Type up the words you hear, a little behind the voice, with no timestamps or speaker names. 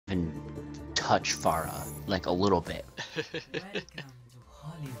touch Farah, like a little bit. Welcome to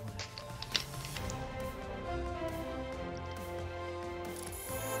Hollywood.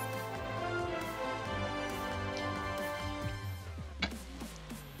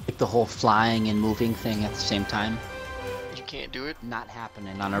 Like the whole flying and moving thing at the same time. You can't do it? Not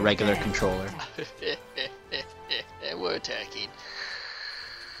happening on a regular controller. We're attacking.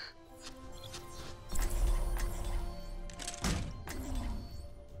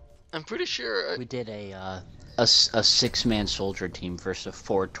 I'm pretty sure. We did a 6-man soldier team versus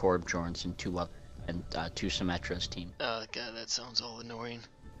 4 Torbjorns and 2 Symmetras team. Oh god, that sounds all annoying.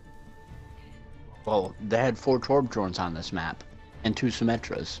 Well, they had 4 Torbjorns on this map and 2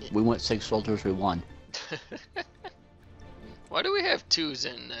 Symmetras. We went 6 soldiers, we won. Why do we have 2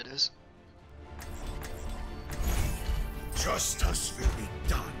 Zen Nettas? Justice will be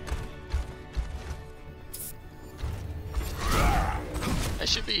done. I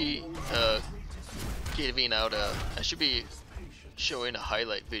should be giving out I should be showing a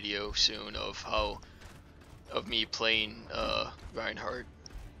highlight video soon of me playing Reinhardt.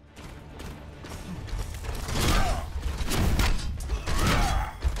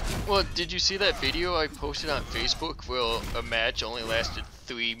 Well, did you see that video I posted on Facebook where a match only lasted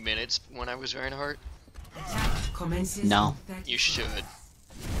 3 minutes when I was Reinhardt? No. You should.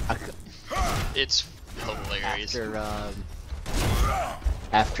 It's hilarious.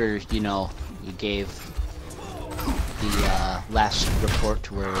 After you know, you gave the last report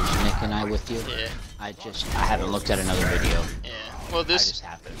to where it was Nick and I with you. Yeah. I haven't looked at another video. Yeah. Well, this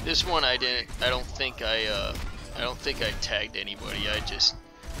one I don't think I tagged anybody. It's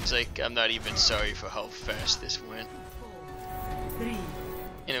like I'm not even sorry for how fast this went.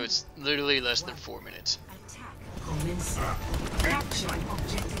 And it was literally less than 4 minutes.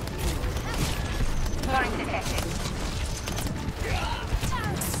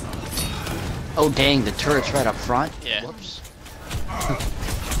 Oh dang, the turret's right up front? Yeah. Whoops.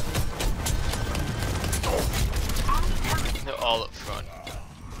 They're all up front.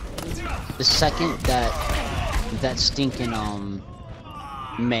 The second that stinking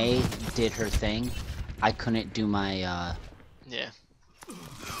May did her thing, I couldn't do my Yeah.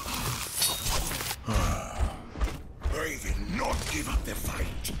 I will not give up the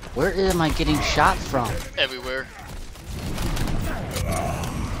fight. Where am I getting shot from? Everywhere.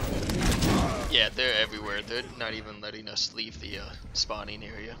 Yeah, they're everywhere. They're not even letting us leave the spawning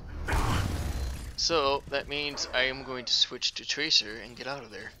area. So that means I am going to switch to Tracer and get out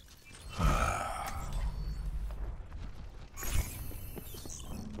of there.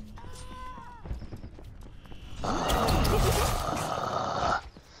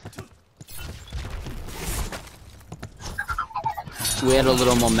 We had a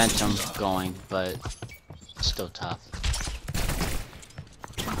little momentum going, but still tough.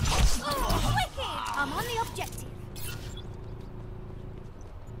 I'm on the objective.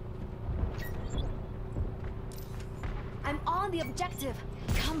 I'm on the objective.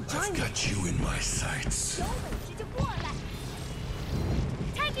 Come join I've me. got you in my sights.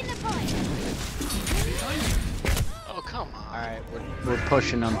 Taking the point. Oh, come on. Alright, we're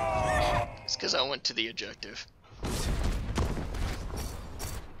pushing them. It's because I went to the objective.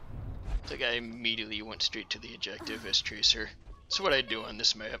 It's like I immediately went straight to the objective as Tracer. That's what I do on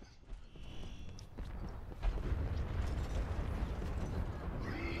this map.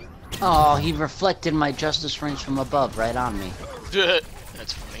 Oh, he reflected my justice rings from above right on me.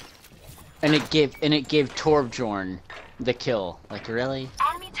 That's funny. And it gave Torbjorn the kill. Like really?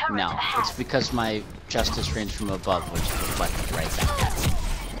 No, it's because my justice rings from above was reflected right back at me.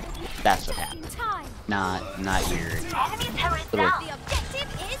 That's what happened. Not your little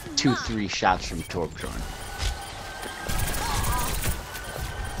 2-3 shots from Torbjorn.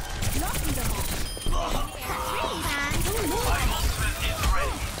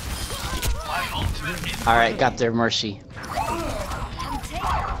 Alright, got their mercy.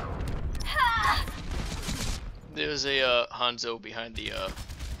 There's a Hanzo behind the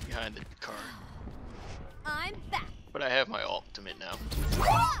car. I'm back. But I have my ultimate now.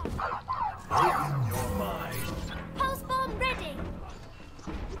 Pulse bomb ready.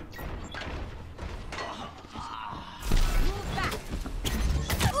 Move back.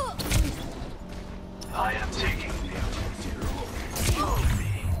 I am taking the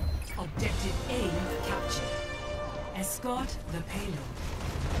Objective A captured. Escort the payload.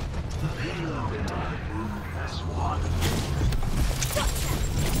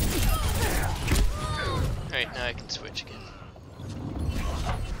 Alright, now I can switch again.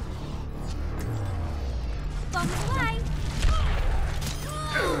 Bomb away.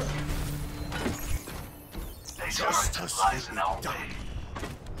 Justice lies in our way.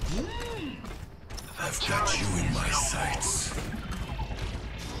 I've got you in my sights.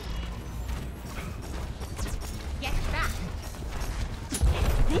 Get back.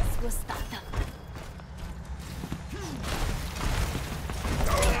 This will stop them.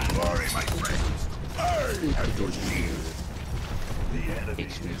 Don't worry, my friends. I have your shield.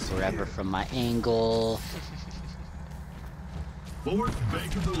 Takes me forever from my angle. Fourth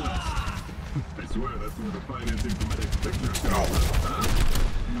Bank of the West. I swear that's where the financing committee pictures go.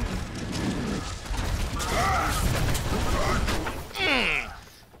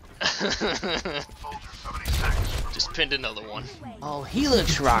 Just pinned another one. Oh,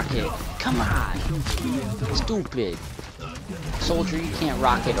 Helix Rocket! Come on! Stupid. Soldier, you can't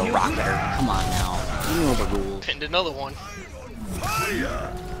rocket a rocker. Come on now. You know the rules. Pinned another one.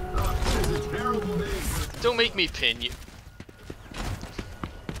 Don't make me pin you.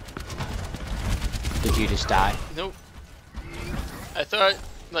 Did you just die? Nope. I thought,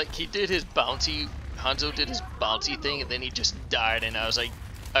 like, he did his bouncy, Hanzo did his bouncy thing, and then he just died, and I was like,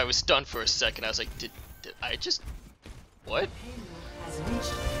 I was stunned for a second. I was like, did I just, what? Has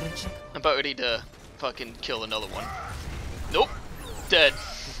reached the checkpoint. I'm about ready to fucking kill another one. Nope. Dead.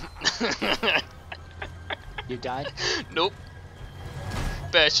 You died? Nope.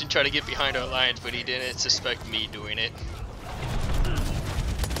 Bastion tried to get behind our lines, but he didn't suspect me doing it.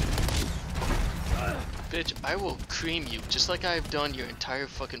 Bitch, I will cream you just like I've done your entire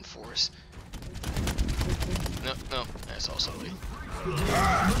fucking force. No, no, that's also me.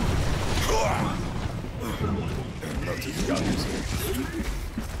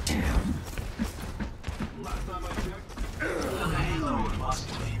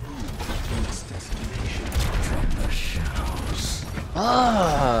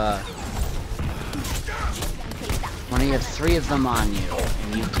 When you have 3 of them on you,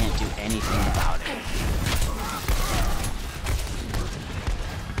 and you can't do anything about it.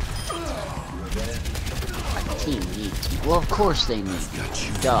 My team needs me. Well, of course they need me.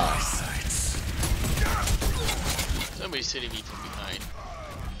 Duh. Somebody's hitting me from behind.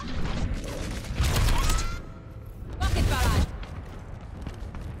 Rocket barrage.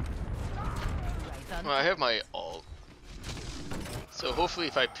 Well, I have my ult. So hopefully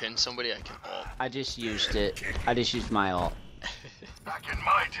if I pin somebody, I can ult. I just used it. I just used my ult. Back in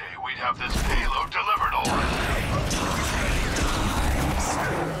my day, we'd have this payload delivered already.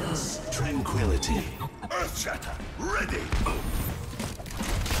 Tranquility. Earthshatter, ready.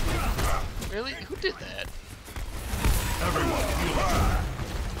 Really? Who did that?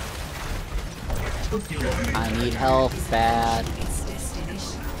 I need help bad. Its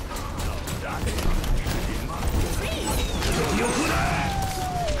destination.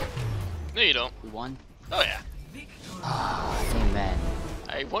 No, you don't. We won? Oh yeah. Amen.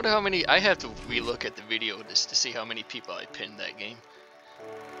 I wonder how many. I have to relook at the video just to see how many people I pinned that game.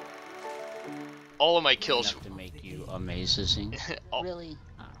 All of my kills. Enough to make you amazing. Really?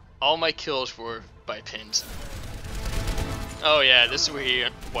 Oh. All my kills were by pins. Oh yeah, this is where he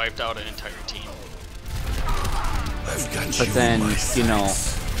wiped out an entire team. I've got But you then, in my you know,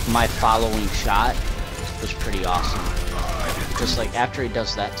 sights. my following shot was pretty awesome. Just like after he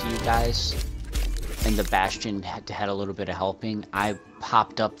does that to you guys, and the Bastion had a little bit of helping, I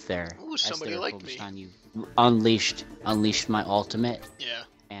popped up there. Ooh, as somebody they were liked focused me. on you. Unleashed my ultimate Yeah,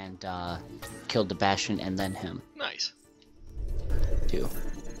 and killed the Bastion and then him nice. too.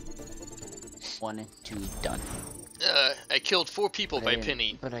 1 and 2 done. I killed 4 people by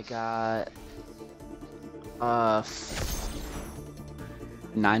pinning. But I got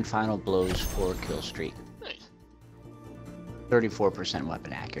 9 final blows, 4 kill streak. Nice. 34%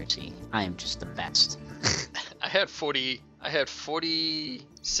 weapon accuracy. I am just the best. I had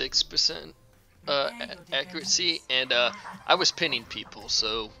 46% accuracy, and I was pinning people,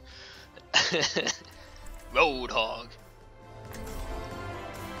 so Roadhog.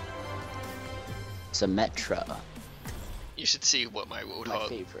 Symmetra. You should see what my My Roadhog.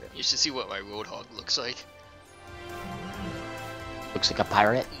 favorite. You should see what my Roadhog looks like. Looks like a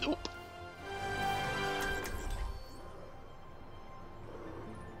pirate. Nope.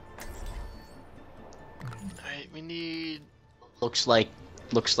 Alright, we need. Looks like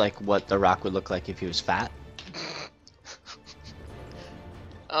what The Rock would look like if he was fat.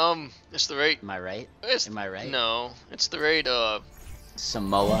 It's the right. Am I right? Am I right? No, it's the right.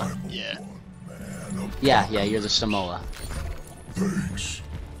 Samoa. Yeah. Yeah, you're the Samoa. Thanks.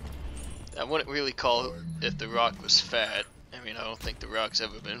 I wouldn't really call it if The Rock was fat. I mean, I don't think The Rock's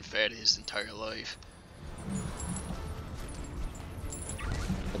ever been fat his entire life.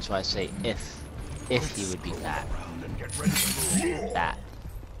 That's why I say if he would be fat. That.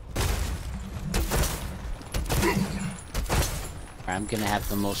 I'm gonna have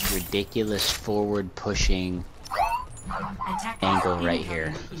the most ridiculous forward pushing Attack angle right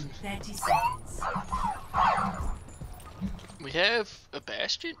here. in 30 seconds. We have a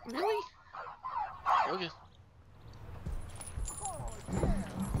bastion? Really? Okay.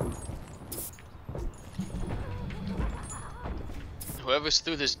 Whoever's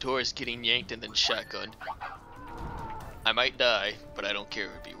through this door is getting yanked and then shotgunned. I might die, but I don't care,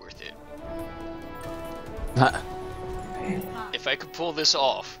 it would be worth it. If I could pull this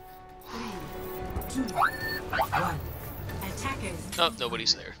off. 3, 2, 1. Attackers. Oh,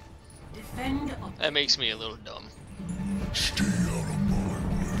 nobody's there. Defend That makes me a little dumb. Stay out of my way.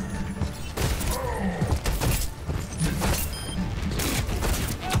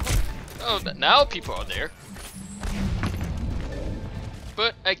 Oh, now people are there.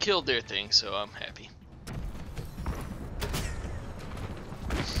 But I killed their thing, so I'm happy.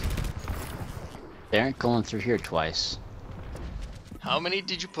 They aren't going through here twice. How many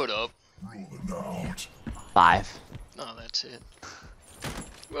did you put up? Rolling out. 5. Oh, that's it.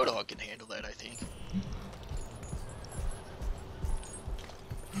 Roadhog can handle that, I think.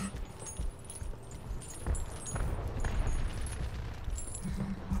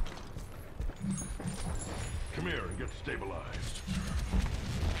 Come here and get stabilized.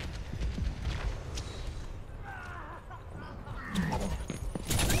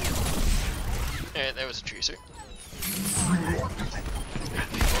 And there was a tracer.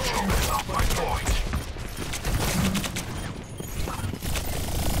 Jokers off my point.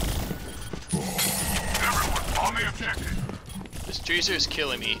 Everyone, on the objective. This tracer is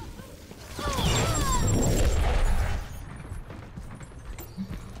killing me.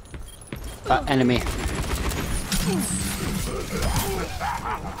 Enemy.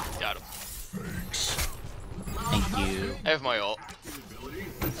 Got him. Thank you. I have my ult.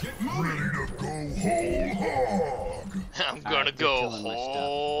 Ready to go whole hog. I'm gonna Alright, they're go killing my stuff.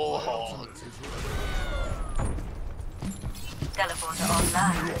 whole hog. Teleporter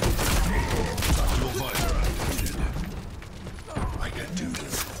online. I can do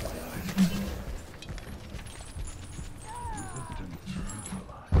this.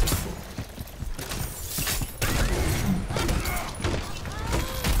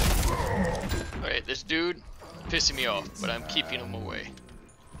 Alright, this dude pissing me off, but I'm keeping him away.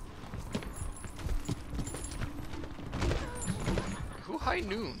 Who high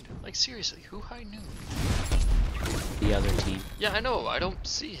nooned? Like seriously, who high nooned? The other team. Yeah, I know, I don't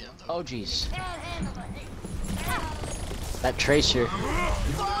see him though. Oh jeez. That tracer.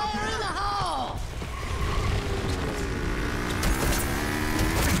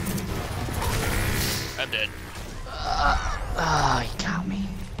 I'm dead. Ah, he got me.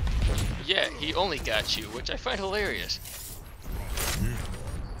 Yeah, he only got you, which I find hilarious.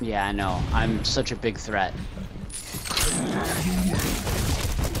 Yeah, I know. I'm such a big threat.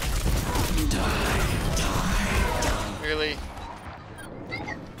 Really?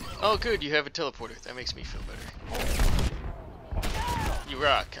 Oh good, you have a teleporter. That makes me feel better. You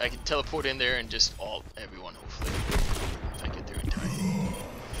rock. I can teleport in there and just ult everyone, hopefully. If I get there in time.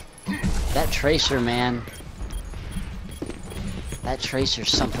 That tracer, man. That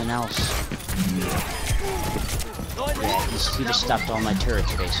tracer's something else. Yeah, he just stopped all my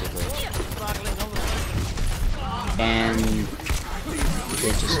turrets, basically. And did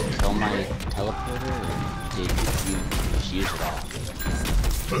it just kill my teleporter, or did you just use it all?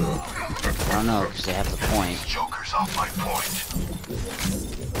 I don't know, because they have the point. Jokers off my point.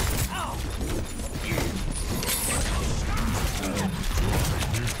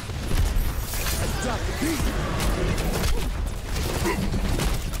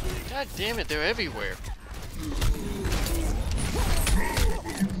 God damn it, they're everywhere.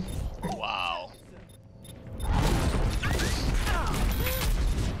 Wow.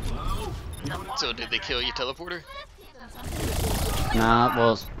 So did they kill your teleporter? Nah,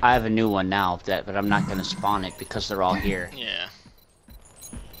 well, I have a new one now, but I'm not gonna spawn it because they're all here. Yeah.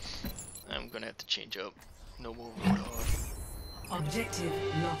 I'm gonna have to change up. No more Roadhog. Objective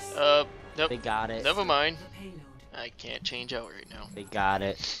lost. Nope. They got it. Never mind. Payload. I can't change out right now. They got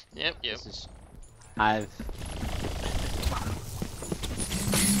it. Yep, yep. This is... I've...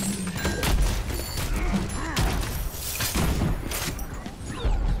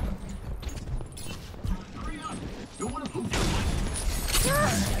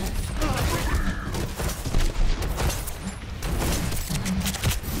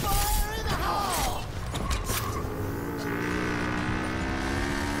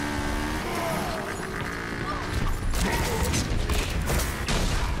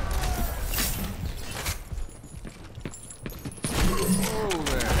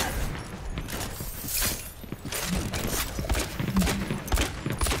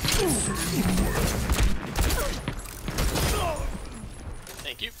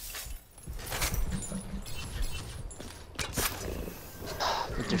 Thank you.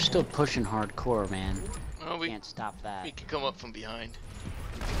 But they're still pushing hardcore, man. Well, we Can't stop that. can come up from behind.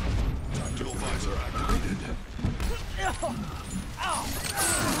 Tactical visor activated.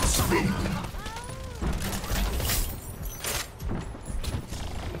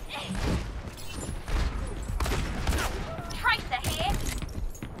 Tracer here.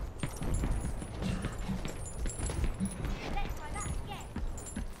 Let's try that again.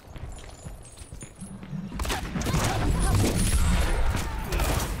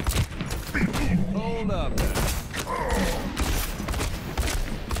 Hold up.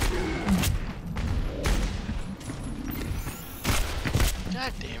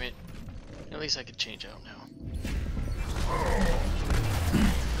 God damn it. At least I can change out now.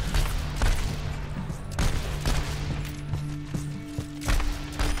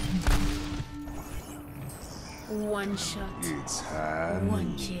 One shot, It's hand.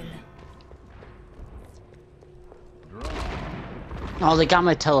 one kill. Oh, they got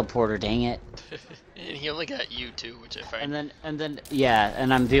my teleporter, dang it. And he only got you too, which I find. And then, yeah,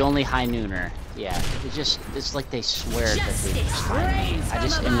 and I'm the only high nooner. Yeah, it's like they swear that they just find me. I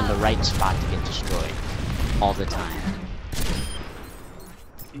just am in the right spot to get destroyed. All the time.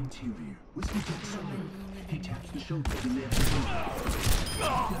 Interior. Whiskey he taps the shoulder in there.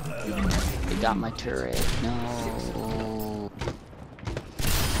 They got my turret. No.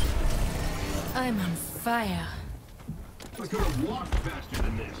 I'm on fire. I could have walked faster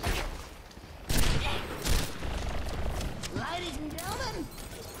than this. Ladies and gentlemen,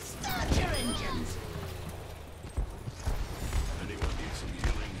 start your engines. Anyone need some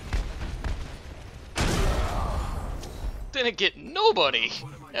healing? Didn't get nobody.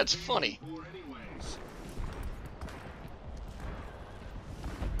 That's funny. Or anyways.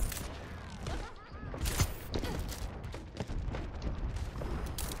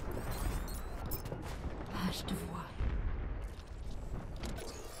 Page de voix.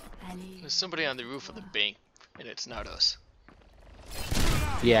 Allez. There's somebody on the roof of the bank, and it's not us.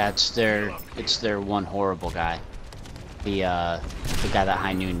 Yeah, it's their one horrible guy. The guy that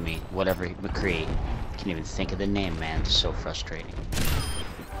high nooned me. Whatever McCree. Can't even think of the name, man. It's so frustrating.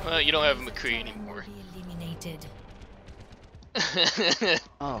 Well, you don't have a McCree anymore. Be eliminated.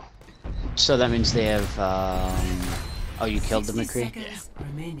 Oh. So that means they have, oh, you killed the 60 McCree? seconds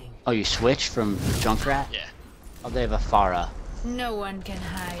remaining. Oh, you switched from Junkrat? Yeah. Oh, they have a Farah. No one can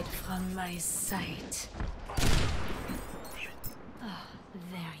hide from my sight. Ah,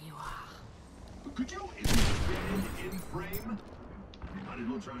 there you are. Could you even stand in frame? Might as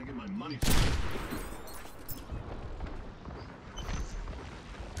well try to get my money for it.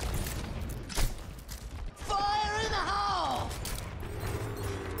 Fire in the hole!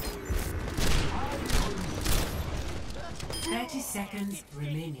 30 seconds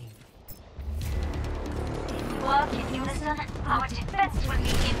remaining. Work in unison, our defense will be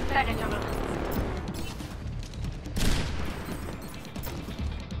impenetrable.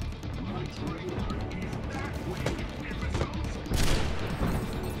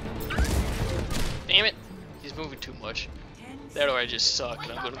 Damn it. He's moving too much. That or I just suck,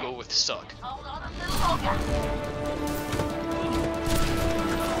 and I'm gonna go with suck. Hold on a little longer.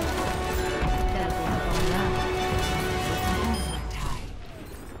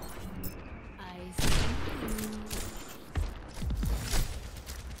 I see.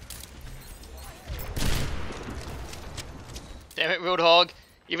 Damn it, Roadhog.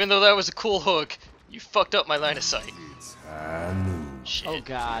 Even though that was a cool hook, you fucked up my line of sight. It's hand. Shit. Oh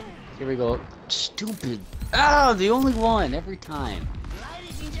god. Here we go. Stupid. Ah, the only one every time.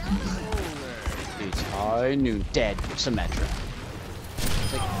 Ladies and gentlemen, It's high noon. Dead. Symmetra.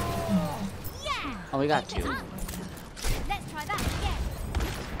 It's like, yeah! oh, we got two. Let's try that again.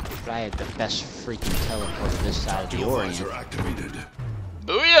 But I had the best freaking teleport this side of the Orient. Visor activated.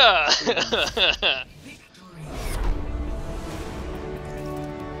 Booyah!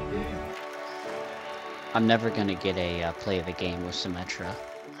 I'm never gonna get a play of the game with Symmetra.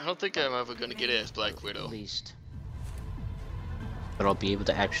 I don't think I'm ever gonna get it as Black Widow. At least. But I'll be able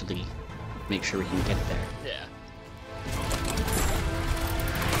to actually make sure we can get there. Yeah.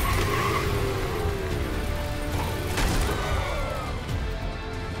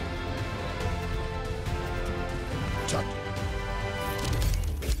 Chuck.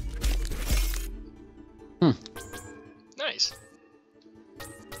 Nice.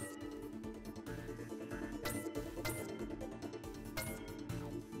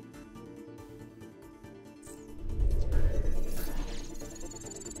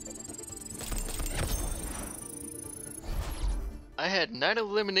 I had 9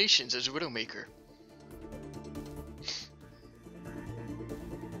 eliminations as Widowmaker.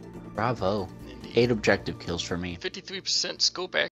 Bravo. Indeed. 8 objective kills for me. 53% scope